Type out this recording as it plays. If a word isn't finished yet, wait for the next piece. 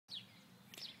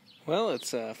Well,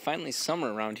 it's finally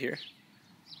summer around here.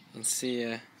 You can see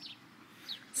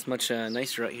it's much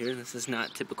nicer out here. This is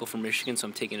not typical for Michigan, so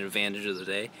I'm taking advantage of the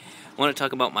day. I want to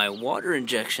talk about my water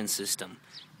injection system.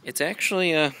 It's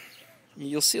actually,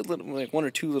 you'll see a little, like one or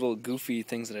two little goofy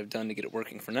things that I've done to get it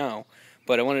working for now,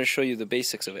 but I wanted to show you the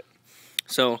basics of it.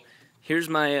 So here's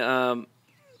my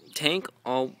tank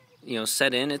all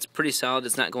set in. It's pretty solid.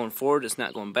 It's not going forward. It's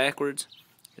not going backwards.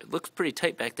 It looks pretty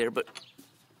tight back there, but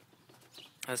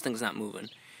this thing's not moving.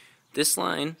 This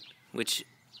line, which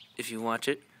if you watch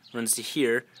it, runs to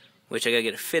here, which I gotta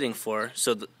get a fitting for.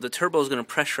 So the turbo is gonna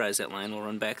pressurize that line. We'll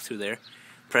run back through there,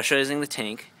 pressurizing the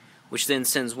tank, which then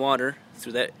sends water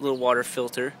through that little water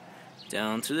filter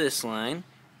down through this line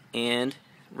and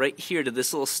right here to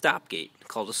this little stop gate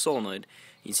called a solenoid.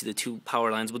 You can see the two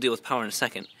power lines. We'll deal with power in a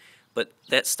second, but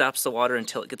that stops the water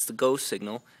until it gets the go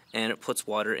signal and it puts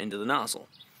water into the nozzle.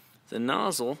 The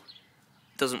nozzle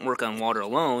doesn't work on water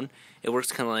alone. It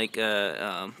works kind of like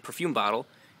a perfume bottle,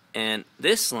 and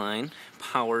this line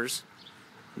powers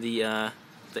the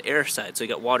air side. So you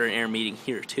got water and air meeting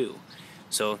here too.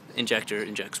 So injector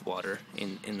injects water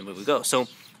in the way we go. So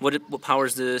what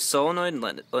powers the solenoid and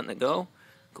letting it go?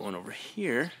 Going over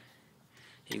here,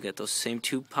 you got those same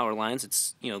two power lines.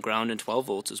 It's ground and 12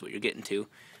 volts is what you're getting to.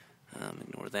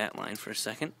 Ignore that line for a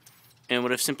second. And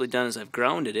what I've simply done is I've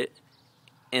grounded it,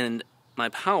 and my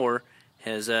power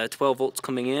has 12 volts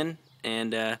coming in,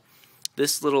 and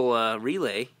this little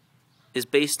relay is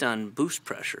based on boost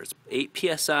pressure. It's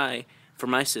 8 psi for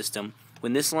my system.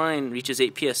 When this line reaches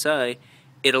 8 psi,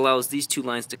 it allows these two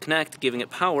lines to connect, giving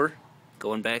it power,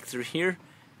 going back through here,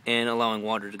 and allowing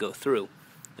water to go through.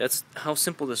 That's how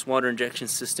simple this water injection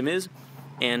system is,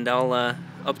 and I'll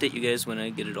update you guys when I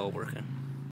get it all working.